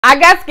I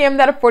got scammed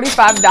out of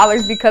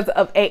 $45 because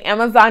of a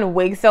Amazon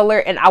wig seller,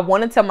 and I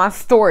want to tell my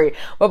story.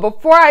 But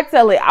before I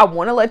tell it, I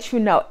want to let you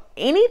know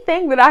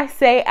anything that I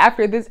say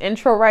after this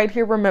intro right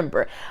here,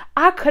 remember,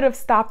 I could have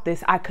stopped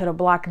this. I could have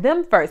blocked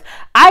them first.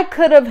 I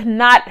could have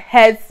not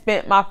had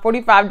spent my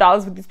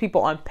 $45 with these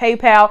people on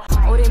PayPal.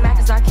 Oh, they mad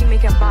 'cause I keep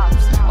making bops.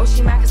 Oh,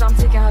 she mad 'cause I'm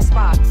taking her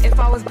spot. If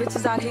I was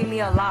bitches, I'd hate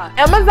me a lot.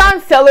 Amazon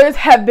sellers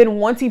have been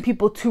wanting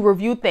people to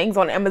review things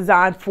on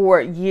Amazon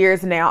for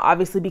years now,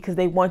 obviously because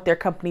they want their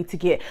company to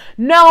get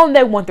known.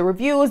 They want the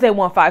reviews. They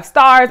want 5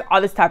 stars,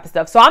 all this type of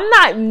stuff. So I'm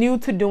not new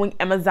to doing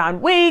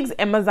Amazon wigs,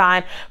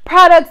 Amazon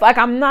products. Like,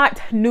 I'm not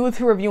new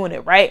to reviewing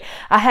it, right?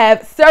 I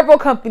have several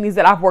companies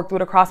that I've worked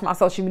with across my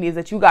social medias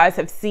that you guys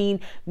have seen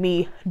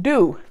me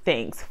do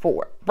things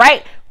for,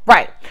 right?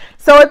 Right.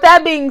 So with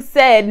that being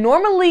said,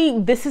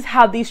 normally this is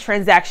how these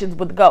transactions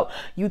would go.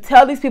 You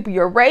tell these people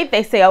your rate.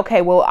 They say,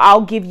 okay, well,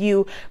 I'll give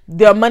you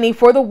the money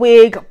for the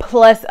wig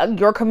plus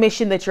your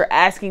commission that you're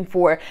asking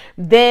for.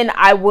 Then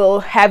I will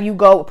have you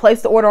go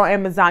place the order on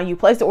Amazon. You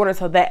place the order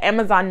so that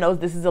Amazon knows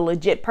this is a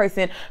legit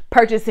person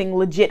purchasing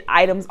legit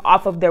items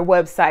off of their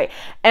website.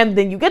 And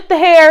then you get the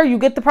hair, you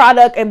get the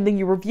product, and then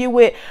you review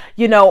it,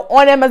 you know,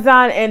 on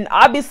Amazon. And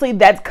obviously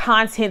that's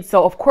content.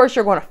 So of course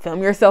you're going to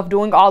film yourself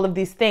doing all of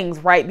these things,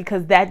 right?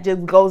 Because that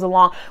just goes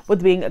along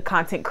with being a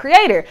content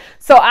creator.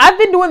 So I've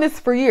been doing this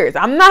for years.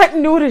 I'm not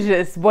new to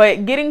this,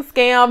 but getting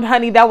scammed,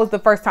 honey, that was the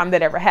first time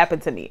that ever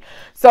happened to me.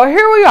 So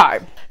here we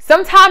are.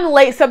 Sometime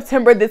late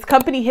September, this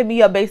company hit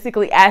me up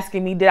basically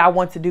asking me, did I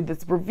want to do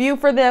this review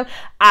for them?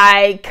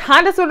 I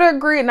kind of sort of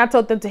agreed, and I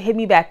told them to hit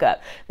me back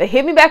up. They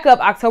hit me back up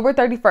October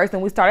 31st,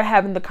 and we started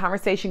having the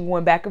conversation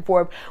going back and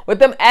forth with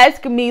them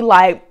asking me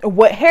like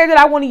what hair did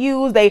I want to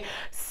use. They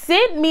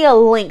sent me a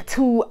link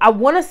to, I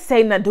want to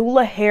say,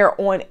 Nadula hair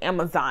on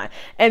Amazon.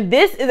 And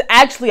this is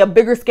actually a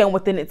bigger scam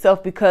within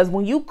itself, because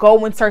when you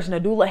go and search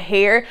Nadula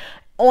hair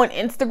on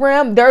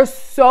Instagram, there's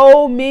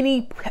so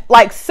many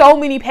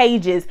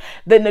pages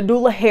that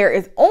Nadula hair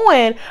is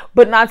on,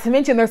 but not to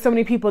mention there's so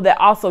many people that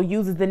also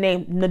uses the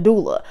name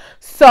Nadula.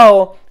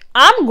 So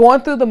I'm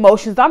going through the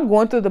motions. I'm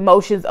going through the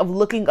motions of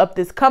looking up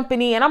this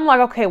company, and I'm like,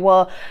 okay,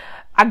 well,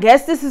 I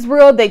guess this is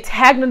real. They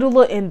tag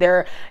Nadula in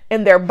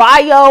their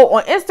bio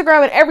on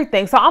Instagram and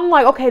everything. So I'm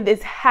like, okay,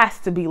 this has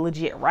to be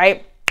legit,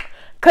 right?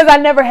 Because I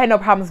never had no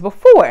problems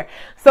before.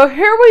 So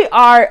here we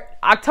are.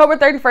 October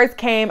 31st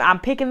came. I'm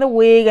picking the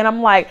wig, and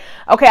I'm like,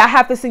 okay, I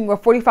have to send you a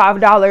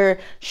 $45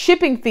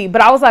 shipping fee.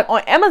 But I was like,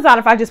 on Amazon,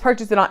 if I just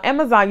purchase it on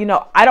Amazon, you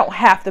know, I don't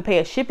have to pay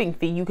a shipping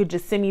fee. You could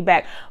just send me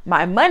back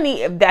my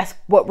money if that's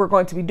what we're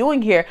going to be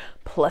doing here,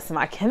 plus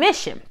my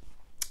commission.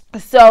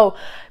 So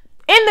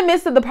in the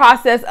midst of the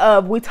process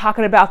of we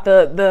talking about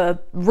the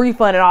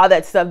refund and all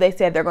that stuff, they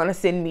said they're going to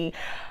send me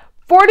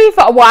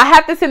I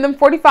have to send them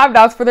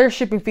 $45 for their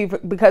shipping fee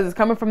because it's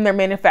coming from their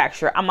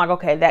manufacturer. I'm like,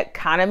 okay, that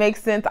kind of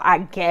makes sense, I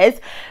guess.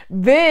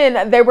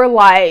 Then they were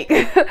like,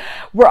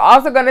 we're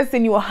also going to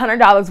send you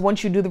 $100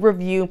 once you do the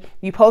review.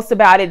 You post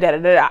about it, da da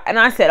da. And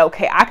I said,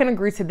 okay, I can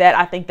agree to that.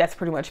 I think that's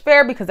pretty much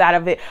fair, because out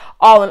of it,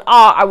 all in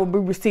all, I will be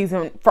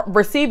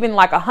receiving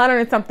like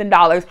 $100 and something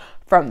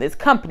from this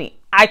company.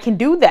 I can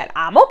do that.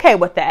 I'm okay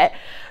with that.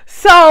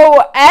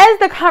 So as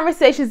the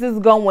conversations is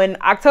going,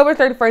 October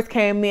 31st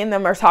came, me and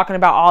them are talking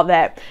about all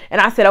that.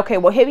 And I said, okay,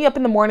 well, hit me up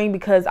in the morning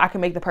because I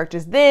can make the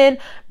purchase then.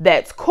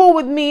 That's cool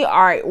with me.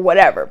 All right,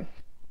 whatever.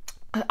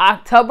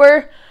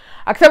 October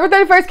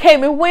 31st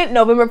came and went.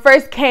 November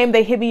 1st came.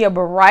 They hit me up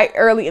right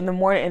early in the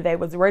morning, and they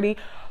was ready.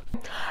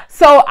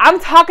 So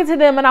I'm talking to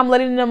them and I'm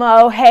letting them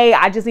know, hey,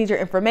 I just need your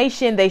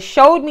information. They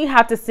showed me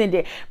how to send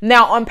it.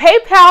 Now on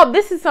PayPal,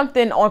 this is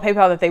something on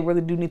PayPal that they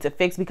really do need to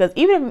fix, because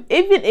even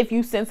if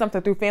you send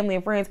something through family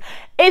and friends,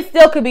 it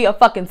still could be a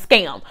fucking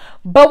scam,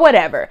 but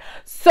whatever.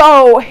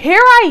 So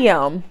here I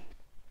am.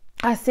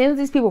 I send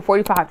these people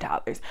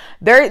 $45.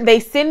 They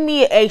send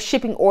me a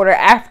shipping order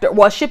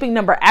shipping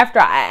number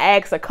after I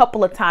asked a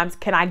couple of times,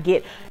 can I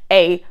get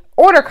a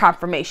order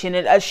confirmation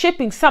and a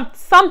shipping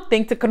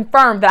something to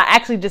confirm that I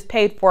actually just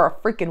paid for a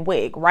freaking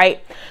wig,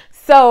 right?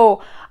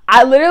 So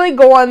I literally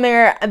go on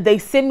there and they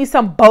send me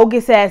some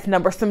bogus ass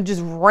number, some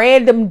just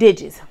random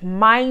digits.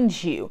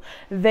 Mind you,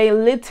 they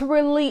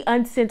literally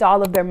unsent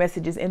all of their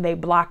messages and they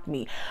blocked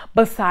me,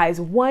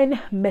 besides one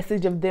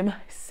message of them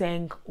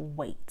saying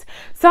wait.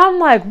 So I'm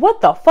like,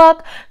 what the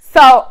fuck?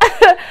 So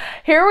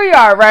here we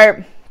are,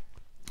 right?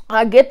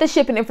 I get the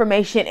shipping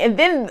information, and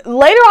then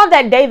later on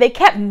that day, they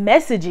kept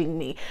messaging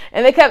me,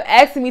 and they kept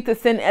asking me to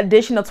send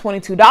additional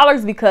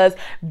 $22 because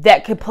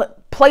that could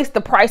place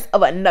the price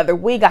of another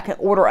wig. I can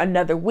order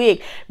another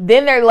wig.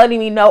 Then they're letting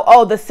me know,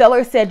 oh, the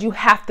seller said you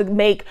have to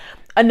make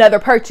another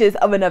purchase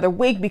of another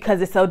wig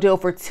because it's a deal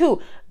for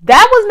 2.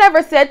 That was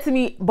never said to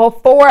me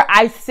before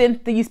I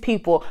sent these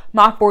people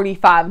my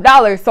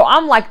 $45. So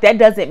I'm like, that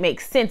doesn't make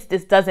sense.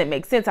 This doesn't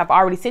make sense. I've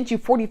already sent you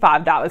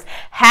 $45.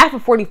 Half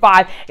of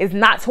 45 is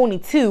not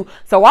 22.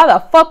 So why the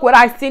fuck would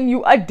I send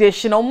you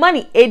additional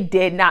money? It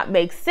did not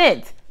make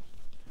sense.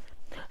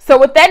 So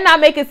with that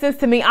not making sense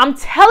to me, I'm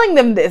telling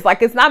them this.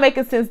 Like, it's not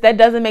making sense. That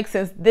doesn't make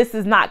sense. This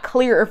is not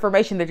clear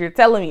information that you're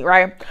telling me,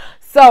 right?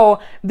 So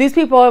these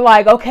people are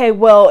like, okay,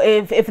 well,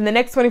 if in the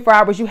next 24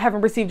 hours you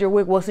haven't received your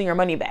wig, we'll send your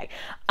money back.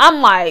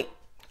 I'm like,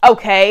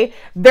 okay,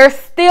 they're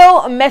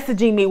still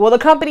messaging me. Well, the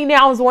company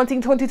now is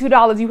wanting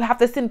 $22. You have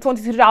to send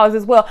 $22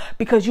 as well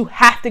because you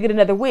have to get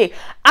another wig.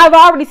 I've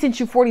already sent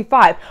you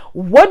 $45.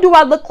 What do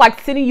I look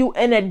like sending you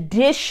an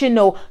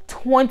additional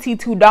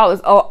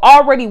 $22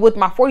 already with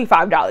my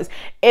 $45?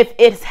 If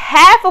it's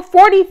half of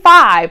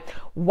 $45,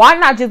 why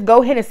not just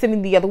go ahead and send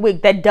me the other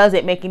wig? That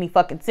doesn't make any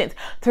fucking sense.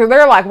 So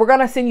they're like, we're going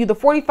to send you the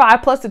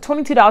 $45 plus the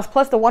 $22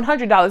 plus the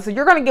 $100. So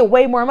you're going to get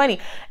way more money.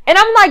 And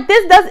I'm like,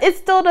 it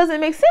still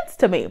doesn't make sense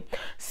to me.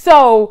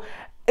 So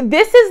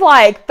this is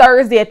like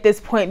Thursday at this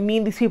point. Me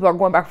and these people are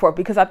going back and forth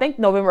because I think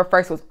November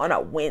 1st was on a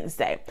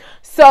Wednesday.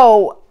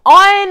 So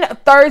on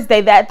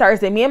that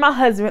Thursday, me and my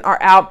husband are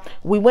out.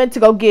 We went to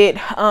go get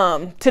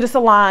to the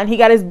salon. He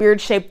got his beard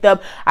shaped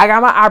up. I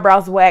got my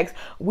eyebrows waxed.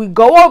 We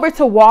go over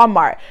to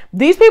Walmart.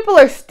 These people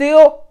are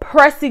still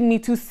pressing me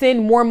to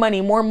send more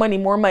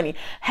money.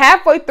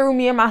 Halfway through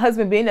me and my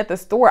husband being at the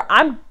store,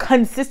 I'm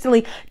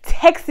consistently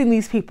texting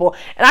these people,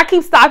 and I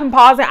keep stopping,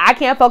 pausing. I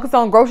can't focus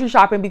on grocery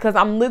shopping because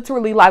I'm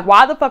literally like,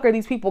 why the fuck are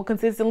these people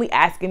consistently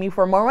asking me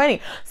for more money?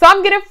 So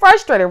I'm getting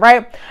frustrated,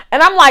 right?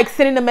 And I'm like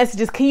sending the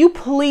messages, can you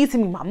please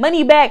send me my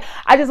money back?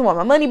 I just want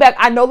my money back.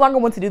 I no longer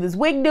want to do this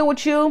wig deal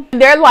with you. And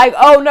they're like,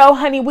 oh no,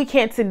 honey, we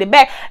can't send it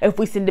back. If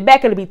we send it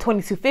back, it'll be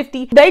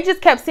 $22.50. They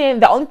just kept saying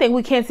the only thing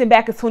we can't send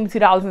back is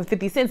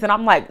 $22.50. And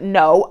I'm like,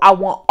 no, I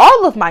want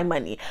all of my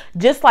money.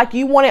 Just like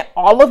you wanted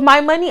all of my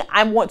money,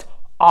 I want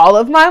all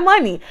of my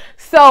money.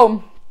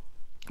 So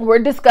we're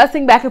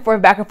discussing back and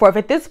forth.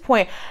 At this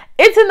point,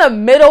 it's in the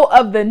middle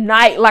of the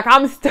night. Like,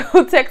 I'm still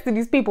texting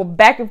these people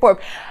back and forth.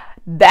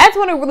 That's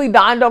when it really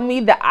dawned on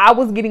me that I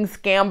was getting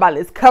scammed by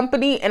this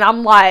company. And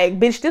I'm like,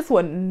 bitch, this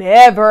would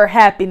never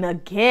happen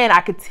again.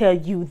 I could tell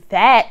you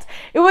that.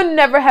 It would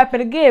never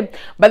happen again.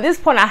 By this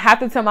point, I have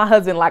to tell my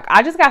husband, like,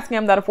 I just got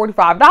scammed out of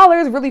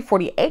 $45, really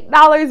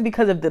 $48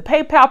 because of the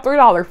PayPal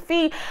 $3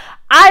 fee.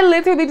 I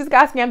literally just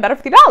got scammed out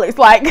of $50.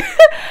 Like,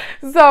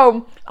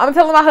 so I'm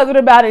telling my husband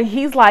about it.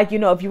 He's like, you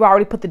know, if you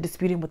already put the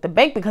dispute in with the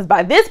bank, because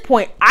by this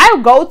point,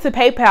 I'll go to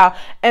PayPal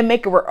and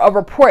make a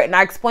report. And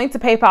I explain to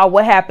PayPal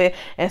what happened.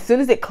 And as soon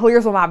as it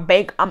clears with my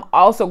bank, I'm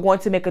also going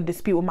to make a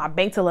dispute with my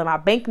bank to let my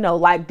bank know,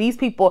 like, these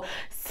people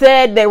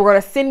said they were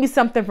going to send me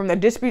something from the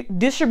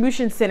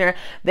distribution center.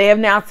 They have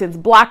now since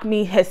blocked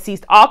me, has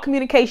ceased all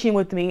communication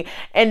with me,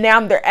 and now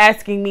they're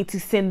asking me to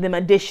send them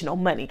additional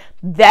money.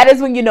 That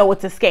is when you know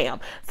it's a scam.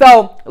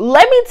 So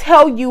let me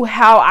tell you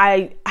how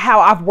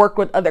I've worked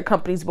with other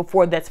companies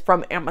before that's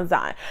from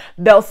Amazon.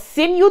 They'll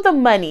send you the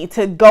money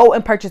to go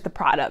and purchase the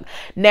product.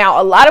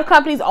 Now, a lot of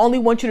companies only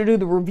want you to do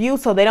the review,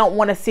 so they don't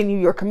want to send you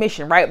your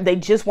commission, right? They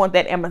just want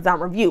that Amazon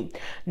review.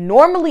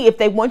 Normally, if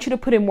they want you to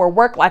put in more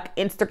work, like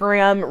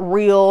Instagram,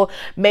 Reel,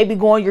 maybe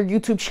go on your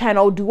YouTube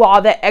channel, do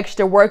all that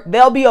extra work,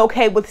 they'll be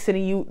okay with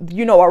sending you,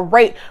 you know, a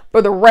rate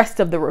for the rest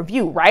of the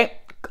review, right?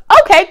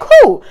 Okay,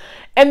 cool.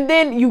 And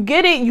then you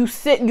get it,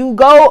 you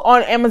go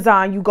on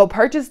Amazon, you go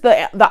purchase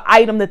the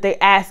item that they're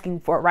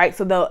asking for, right?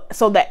 So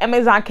that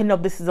Amazon can know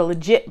this is a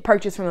legit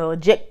purchase from a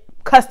legit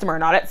customer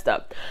and all that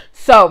stuff.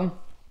 So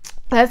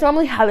that's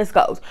normally how this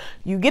goes.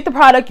 You get the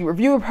product, you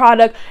review a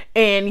product,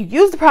 and you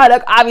use the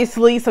product,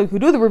 obviously, so you can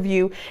do the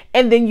review,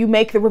 and then you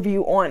make the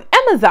review on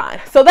Amazon.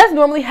 So that's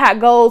normally how it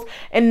goes.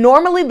 And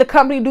normally the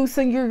company do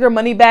send you your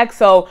money back.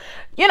 So,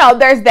 you know,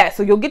 there's that.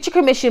 So you'll get your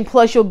commission,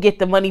 plus you'll get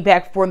the money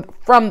back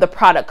from the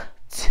product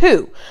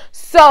too.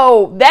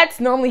 So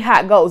that's normally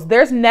how it goes.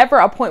 There's never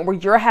a point where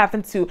you're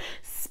having to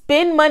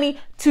spend money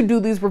to do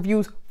these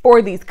reviews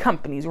for these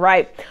companies,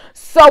 right?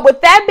 So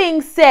with that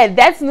being said,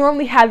 that's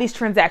normally how these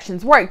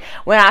transactions work.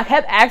 When I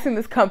kept asking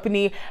this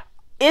company,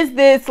 is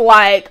this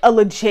like a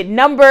legit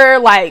number?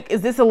 Like,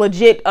 is this a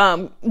legit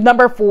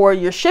number for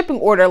your shipping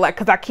order? Like,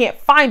 cause I can't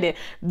find it.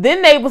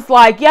 Then they was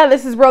like, yeah,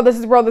 this is real.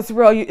 It's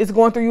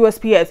going through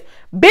USPS.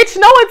 Bitch,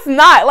 no, it's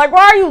not. Like,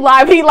 why are you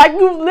lying? Like,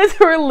 you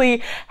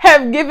literally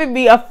have given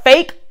me a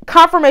fake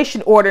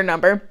confirmation order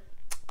number.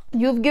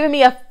 You've given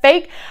me a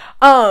fake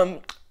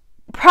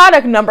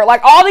product number.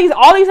 Like, all these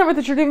numbers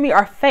that you're giving me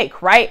are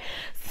fake, right?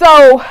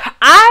 So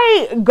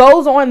I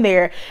goes on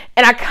there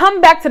and I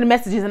come back to the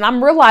messages, and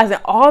I'm realizing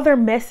all their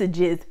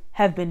messages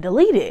have been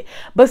deleted,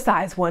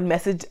 besides one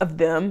message of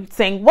them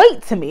saying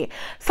wait to me.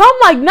 So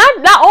I'm like,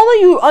 not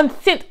only you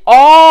unsent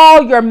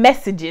all your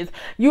messages,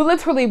 you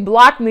literally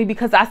blocked me,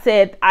 because I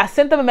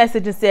sent them a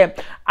message and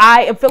said,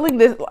 I'm feeling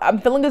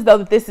as though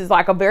that this is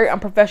like a very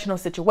unprofessional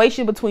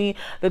situation between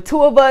the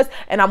two of us,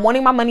 and I'm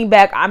wanting my money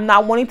back. I'm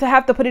not wanting to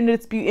have to put in a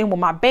dispute in with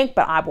my bank,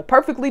 but I will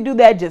perfectly do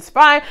that just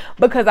fine,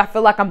 because I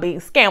feel like I'm being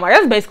scammed. Like,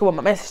 that's basically what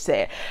my message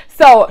said.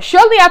 So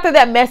shortly after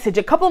that message,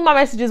 a couple of my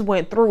messages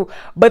went through,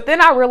 but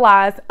then I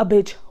realized a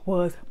bitch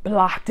was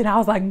blocked, and I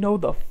was like, no,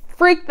 the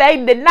freak,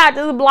 they did not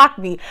just block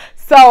me.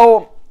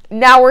 So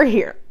now we're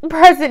here,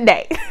 present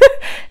day.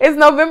 It's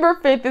November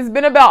 5th. It's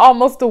been about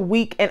almost a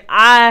week, and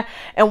I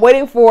am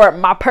waiting for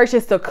my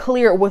purchase to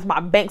clear with my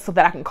bank so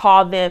that I can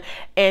call them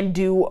and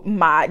do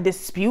my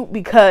dispute,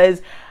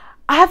 because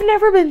I've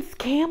never been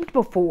scammed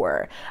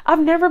before. I've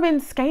never been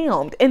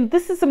scammed. And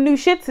this is some new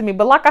shit to me.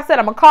 But like I said,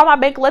 I'm going to call my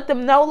bank, let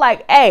them know,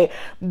 like, hey,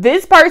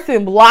 this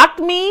person blocked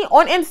me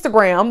on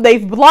Instagram.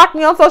 They've blocked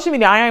me on social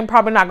media. I ain't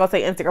probably not going to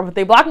say Instagram, but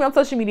they blocked me on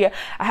social media.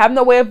 I have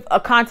no way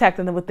of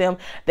contacting them with them.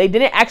 They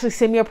didn't actually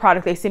send me a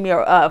product. They sent me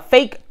a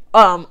fake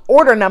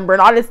order number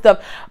and all this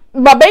stuff.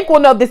 My bank will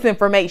know this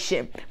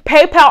information.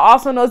 PayPal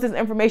also knows this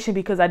information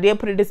because I did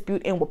put a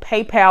dispute in with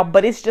PayPal.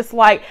 But it's just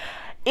like,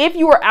 if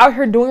you are out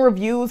here doing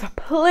reviews,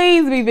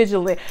 please be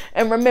vigilant.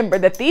 And remember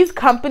that these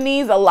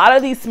companies, a lot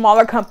of these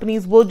smaller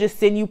companies will just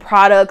send you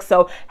products.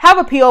 So have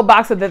a P.O.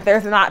 box so that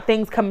there's not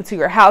things coming to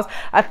your house.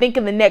 I think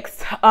in the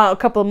next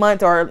couple of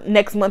months or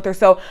next month or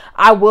so,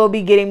 I will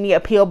be getting me a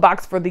P.O.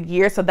 box for the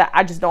year so that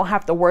I just don't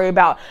have to worry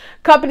about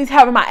companies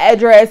having my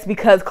address,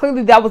 because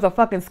clearly that was a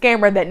fucking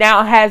scammer that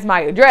now has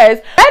my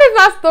address. That is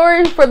my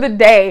story for the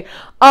day.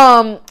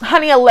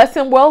 Honey, a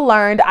lesson well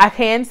learned. I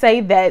can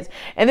say that.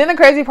 And then the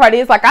crazy part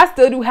is, like, I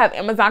still do have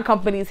Amazon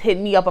companies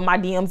hitting me up on my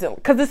DMs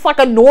because it's like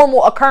a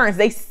normal occurrence.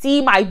 They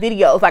see my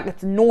videos. Like,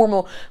 it's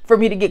normal for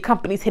me to get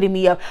companies hitting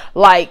me up.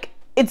 Like,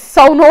 it's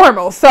so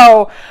normal.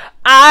 So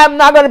I'm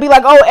not going to be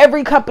like, oh,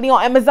 every company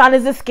on Amazon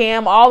is a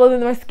scam. All of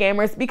them are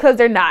scammers, because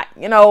they're not.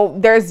 You know,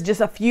 there's just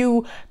a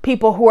few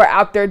people who are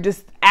out there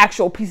just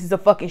actual pieces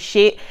of fucking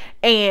shit,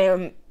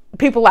 and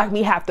people like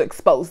me have to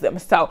expose them.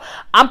 So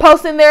I'm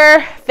posting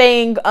their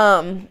thing,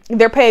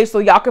 their page, so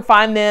y'all can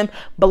find them,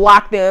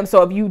 block them.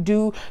 So if you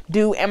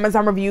do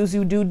Amazon reviews,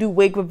 you do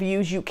wig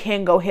reviews, you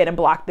can go ahead and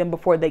block them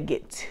before they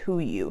get to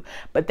you.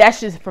 But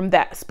that's just from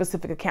that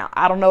specific account.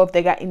 I don't know if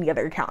they got any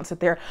other accounts that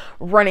they're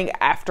running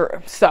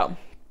after. So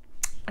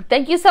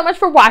thank you so much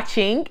for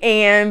watching,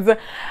 and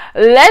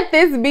let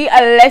this be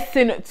a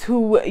lesson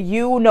to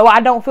you. No, I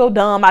don't feel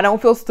dumb. I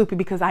don't feel stupid,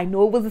 because I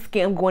knew it was a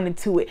scam going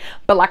into it.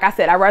 But like I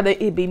said, I'd rather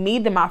it be me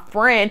than my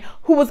friend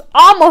who was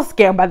almost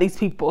scammed by these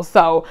people.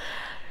 So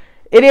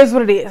it is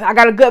what it is. I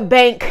got a good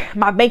bank.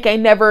 My bank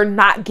ain't never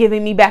not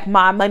giving me back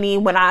my money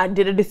when I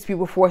did a dispute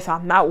before, so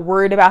I'm not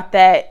worried about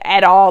that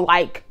at all.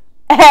 Like,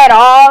 at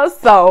all.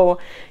 So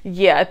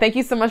yeah, thank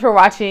you so much for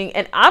watching,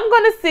 and I'm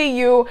gonna see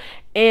you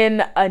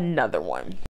in another one.